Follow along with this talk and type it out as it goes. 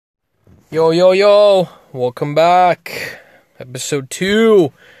Yo, welcome back. Episode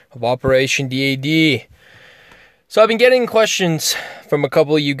 2 of Operation D.A.D. So I've been getting questions from a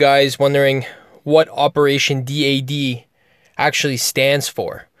couple of you guys wondering what Operation D.A.D. actually stands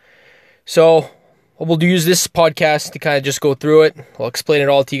for. So we'll use this podcast to kind of just go through it. I'll explain it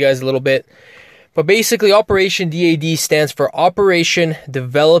all to you guys a little bit. But basically, Operation D.A.D. stands for Operation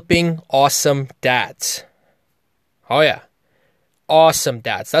Developing Awesome Dads. Oh yeah. Awesome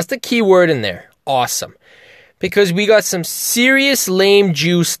dads. That's the key word in there. Awesome. Because we got some serious lame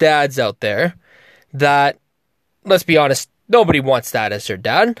juice dads out there that, let's be honest, nobody wants that as their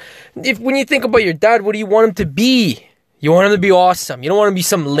dad. When you think about your dad, what do you want him to be? You want him to be awesome. You don't want him to be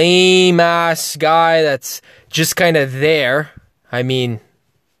some lame ass guy that's just kind of there. I mean,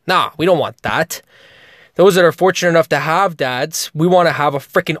 nah, we don't want that. Those that are fortunate enough to have dads, we want to have a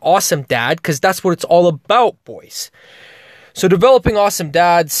freaking awesome dad because that's what it's all about, boys. So developing awesome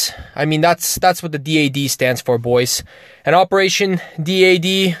dads, I mean, that's what the DAD stands for, boys. And Operation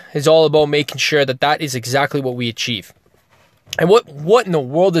DAD is all about making sure that is exactly what we achieve. And what in the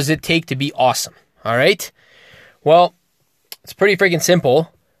world does it take to be awesome? All right? Well, it's pretty freaking simple.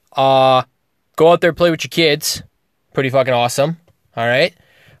 Go out there, play with your kids. Pretty fucking awesome. All right?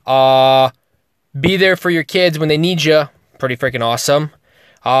 Be there for your kids when they need you. Pretty freaking awesome.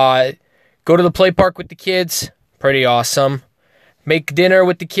 Go to the play park with the kids. Pretty awesome. Make dinner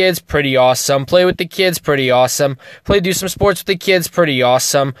with the kids. Pretty awesome. Play with the kids. Pretty awesome. Do some sports with the kids. Pretty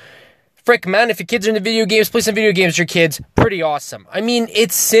awesome. Frick, man, if your kids are into video games, play some video games with your kids. Pretty awesome. I mean,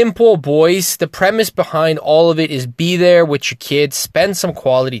 it's simple, boys. The premise behind all of it is be there with your kids. Spend some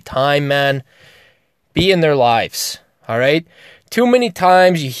quality time, man. Be in their lives. All right? Too many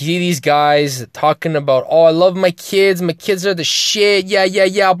times you see these guys talking about, oh, I love my kids. My kids are the shit.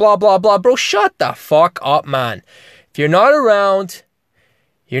 Yeah, blah, blah, blah. Bro, shut the fuck up, man. If you're not around,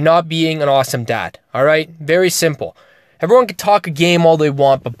 you're not being an awesome dad. All right? Very simple. Everyone can talk a game all they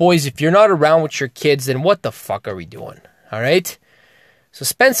want, but boys, if you're not around with your kids, then what the fuck are we doing? All right? So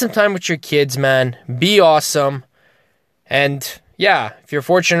spend some time with your kids, man. Be awesome. And yeah, if you're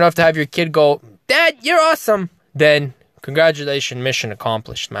fortunate enough to have your kid go, Dad, you're awesome, then congratulations, mission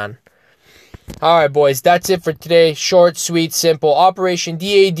accomplished, man. Alright, boys, that's it for today. Short, sweet, simple. Operation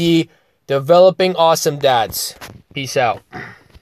DAD, developing awesome dads. Peace out.